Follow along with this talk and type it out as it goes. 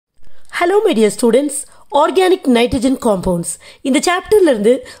Hello my dear students, organic nitrogen compounds. இந்த சாப்டர்ல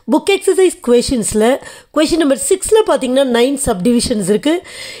இருந்து book exercise questionsல question number 6ல பாத்தீங்கன்னா 9 subdivisions இருக்கு.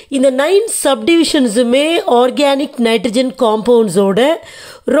 இந்த 9 subdivisionsuமே organic nitrogen compounds ஓட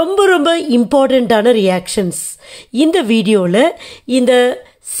ரொம்ப இம்பார்ட்டன்ட்டான reactions. இந்த வீடியோல இந்த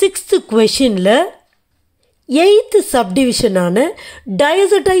 6th questionல 8th subdivision ஆன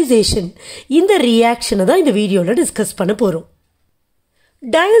diazotisation இந்த reaction தான் இந்த வீடியோல டிஸ்கஸ் பண்ண போறோம்.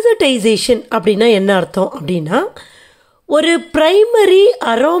 Diazotisation அப்படின்னா என்ன அர்த்தம் அப்படின்னா ஒரு பிரைமரி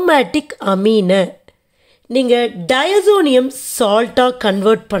அரோமேட்டிக் அமீனை நீங்கள் டயசோனியம் சால்ட்டாக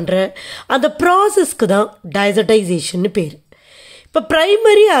கன்வெர்ட் பண்ணுற அந்த ப்ராசஸ்க்கு தான் டயசோடைசேஷன் பேர். இப்போ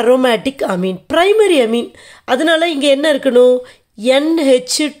primary aromatic Ameen, primary Ameen, அதனால் இங்கே என்ன இருக்கணும்,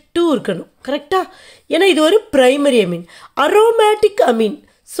 NH2 இருக்கணும், கரெக்டாக? ஏன்னா இது ஒரு primary Ameen. Aromatic Ameen,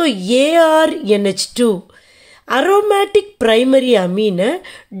 so ARNH2 aromatic primary அமீனை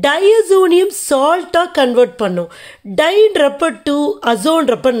diazonium சால்ட்டாக convert பண்ணும். டைன்றப்ப 2,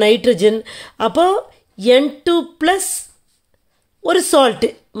 அசோன்றப்ப நைட்ரஜன், அப்போ N2 ப்ளஸ் ஒரு சால்ட்டு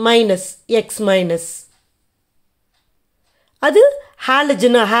மைனஸ் எக்ஸ் மைனஸ், அது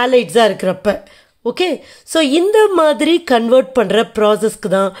ஹாலைட்ஸாக இருக்கிறப்ப. ஓகே, ஸோ இந்த மாதிரி கன்வெர்ட் பண்ணுற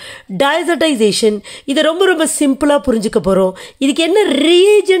ப்ராசஸ்க்கு தான் டயசோடைசேஷன். இதை ரொம்ப சிம்பிளாக புரிஞ்சுக்க போகிறோம். இதுக்கு என்ன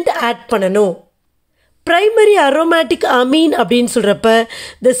ரியேஜெண்ட் ஆட் பண்ணணும்? பிரைமரி அரோமேட்டிக் அமீன் அப்படின்னு சொல்கிறப்ப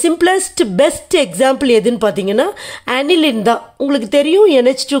த சிம்பிளஸ்ட் பெஸ்ட் எக்ஸாம்பிள் எதுன்னு பார்த்தீங்கன்னா அனிலின் தான். உங்களுக்கு தெரியும்,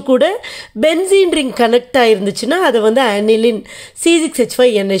 NH2 கூட பென்சீன் ரிங் கனெக்ட் ஆகிருந்துச்சுன்னா அதை வந்து அனிலின்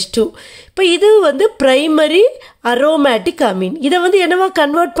C6H5NH2. இப்போ இது வந்து பிரைமரி அரோமேட்டிக் அமீன். இதை வந்து என்னவா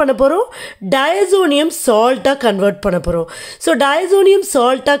கன்வெர்ட் பண்ண போகிறோம்? டயசோனியம் சால்ட்டாக கன்வெர்ட் பண்ண போகிறோம். ஸோ டயசோனியம்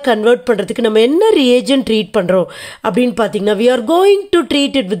சால்ட்டாக கன்வெர்ட் பண்ணுறதுக்கு நம்ம என்ன ரியேஜென்ட் ட்ரீட் பண்ணுறோம் அப்படின்னு பார்த்தீங்கன்னா we are going to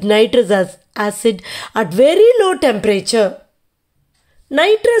treat it with nitrous acid at very low temperature.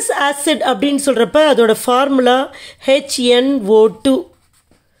 nitrous acid அப்படின்னு சொல்கிறப்ப அதோட ஃபார்முலா HNO2.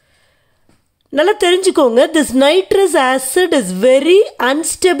 நல்லா தெரிஞ்சுக்கோங்க, this nitrous acid is very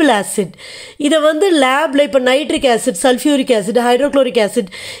unstable acid. இதை வந்து லேபில் இப்போ nitric acid, sulphuric acid, hydrochloric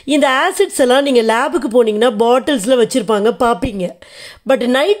acid, இந்த ஆசிட்ஸ் எல்லாம் நீங்கள் லேபுக்கு போனீங்கன்னா பாட்டில்ஸில் வச்சுருப்பாங்க, பார்ப்பீங்க. பட்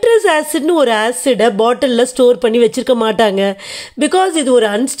நைட்ரஸ் ஆசிட்னு ஒரு ஆசிடை பாட்டிலில் ஸ்டோர் பண்ணி வச்சுருக்க மாட்டாங்க. பிகாஸ் இது ஒரு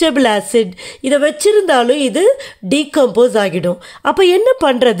அன்ஸ்டேபிள் ஆசிட். இதை வச்சுருந்தாலும் இது டீகம்போஸ் ஆகிடும். அப்போ என்ன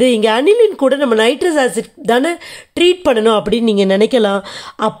பண்ணுறது? இங்கே அனிலின் கூட நம்ம நைட்ரஸ் ஆசிட் தானே ட்ரீட் பண்ணணும் அப்படின்னு நீங்கள் நினைக்கலாம்.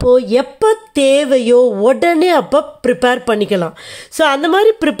 அப்போது எப்போ தேவையோ உடனே அப்போ ப்ரிப்பேர் பண்ணிக்கலாம். ஸோ அந்த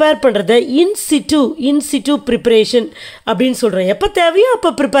மாதிரி ப்ரிப்பேர் பண்ணுறத இன்சிட்டு ப்ரிப்பரேஷன் அப்படின்னு சொல்கிறோம். எப்போ தேவையோ அப்போ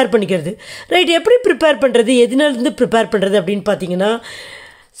ப்ரிப்பேர் பண்ணிக்கிறது. ரைட், எப்படி ப்ரிப்பேர் பண்ணுறது, எதுனாலேருந்து ப்ரிப்பேர் பண்ணுறது அப்படின்னு பார்த்தீங்கன்னா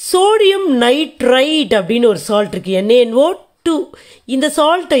சோடியம் நைட்ரைட் அப்படின்னு ஒரு சால்ட் இருக்குது, NaNO2. இந்த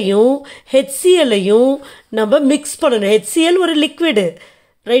சால்ட்டையும் HClஐயும் நம்ம மிக்ஸ் பண்ணணும். HCl ஒரு லிக்விடு,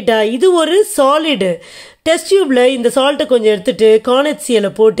 ரைட்டா? இது ஒரு சாலிடு. டெஸ்ட் டியூப்பில் இந்த சால்ட்டை கொஞ்சம் எடுத்துகிட்டு HCl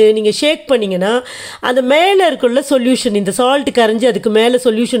போட்டு நீங்கள் ஷேக் பண்ணிங்கன்னா அந்த மேலே இருக்குள்ள சொல்யூஷன், இந்த சால்ட்டு கரைஞ்சி அதுக்கு மேலே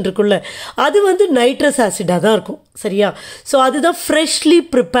சொல்யூஷன் இருக்குள்ள, அது வந்து நைட்ரஸ் ஆசிடாக தான் இருக்கும், சரியா? ஸோ அதுதான் ஃப்ரெஷ்லி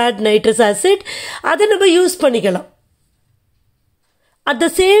ப்ரிப்பேர்ட் நைட்ரஸ் ஆசிட். அதை நம்ம யூஸ் பண்ணிக்கலாம். அட் த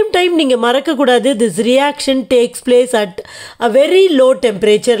சேம் டைம் நீங்கள் மறக்கக்கூடாது, this reaction takes place at a very low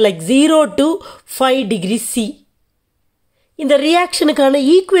temperature like 0 to 5 degrees C. இந்த ரியாக்ஷனுக்கான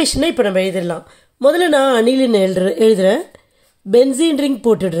ஈக்குவேஷனை இப்போ நம்ம எழுதிடலாம். முதல்ல நான் அனிலின் எழுதுகிறேன், பென்சீன் ரிங்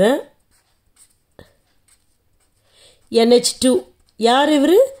போட்டுடுறேன், NH2. யார்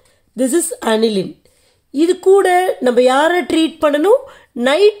இவர்? This is aniline. இது கூட நம்ம யாரை ட்ரீட் பண்ணணும்?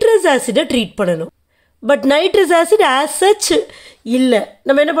 நைட்ரஸ் ஆசிடை ட்ரீட் பண்ணணும். But nitrous acid as such இல்லை.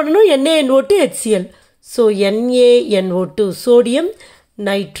 நம்ம என்ன பண்ணணும்? NaNO2 HCl. So NaNO2 sodium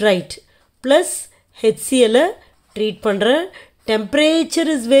nitrite plus HClஐ treat பண்ணுறேன். Temperature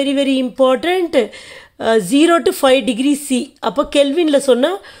is very important. 0 to 5 degrees C. அப்போ கெல்வினில்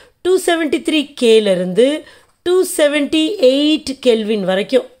சொன்னால் 273 Kலேருந்து 278 கெல்வின்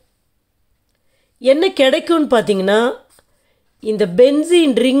வரைக்கும் என்ன கிடைக்கும்னு பார்த்தீங்கன்னா இந்த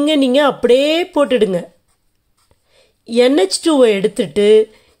பென்சீன் ரிங்கை நீங்கள் அப்படியே போட்டுடுங்க. NH2 எடுத்துட்டு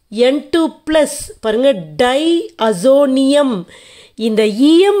N2 ப்ளஸ் பாருங்கள், டை அசோனியம். இந்த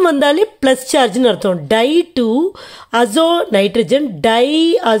EM வந்தாலே ப்ளஸ் சார்ஜ்னு அர்த்தம். Tie to அசோ nitrogen, tie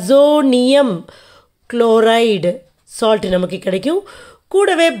அசோனியம் chloride salt நமக்கு கிடைக்கும்.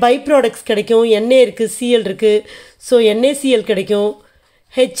 கூடவே பை ப்ராடக்ட்ஸ் கிடைக்கும். Na இருக்குது, Cl இருக்குது, ஸோ NaCl கிடைக்கும்.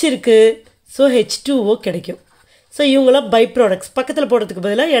 H இருக்குது, ஸோ H2O கிடைக்கும். ஸோ இவங்களாம் பை ப்ராடக்ட்ஸ். பக்கத்தில் போடுறதுக்கு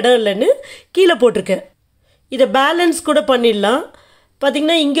பதிலாக இடம் இல்லைன்னு கீழே போட்டிருக்கேன். இதை பேலன்ஸ் கூட பண்ணிடலாம்.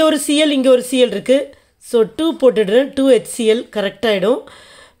 பார்த்திங்கன்னா இங்கே ஒரு Cl, இங்கே ஒரு Cl இருக்குது. ஸோ 2 போட்டுடுறேன், 2 HCl கரெக்டாகிடும்.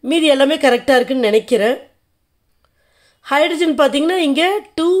 மீதி எல்லாமே கரெக்டாக இருக்குதுன்னு நினைக்கிறேன். ஹைட்ரஜன் பார்த்தீங்கன்னா இங்கே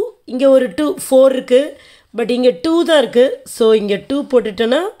 2 இங்கே ஒரு 4 இருக்குது, பட் இங்கே 2 தான் இருக்குது. ஸோ இங்கே 2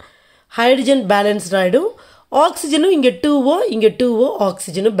 போட்டுட்டோன்னா ஹைட்ரஜன் பேலன்ஸ்ட் ஆகிடும். ஆக்சிஜனும் இங்கே 2O, இங்கே 2O,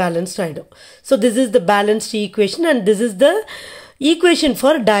 ஆக்சிஜனும் பேலன்ஸ்ட் ஆகிடும். So this is the balanced equation and this is the equation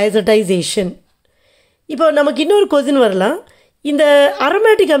for டயசடைசேஷன். இப்போ நமக்கு இன்னொரு கொஸ்டின் வரலாம், இந்த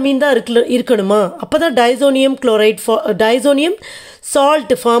அரோமேட்டிக் அமீன் தான் இருக்கணுமா, அப்போ தான் டைசோனியம்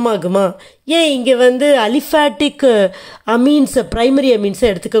சால்ட் ஃபார்ம் ஆகுமா, ஏன் இங்கே வந்து அலிஃபேட்டிக் அமீன்ஸை ப்ரைமரி அமீன்ஸை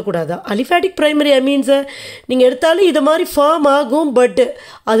எடுத்துக்கக்கூடாதா? அலிஃபேட்டிக் ப்ரைமரி அமீன்ஸை நீங்கள் எடுத்தாலும் இது மாதிரி ஃபார்ம் ஆகும், பட்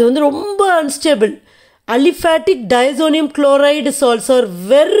அது வந்து ரொம்ப unstable. Aliphatic diazonium chloride salts are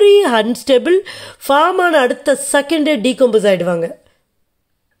very unstable. Form ஆன அடுத்த செகண்டே டீகம்போஸ் ஆகிடுவாங்க.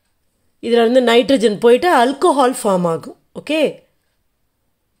 இதில் வந்து நைட்ரஜன் போயிட்டு ஆல்கஹால் ஃபார்ம் ஆகும். Okay?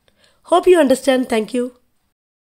 Hope you understand. Thank you.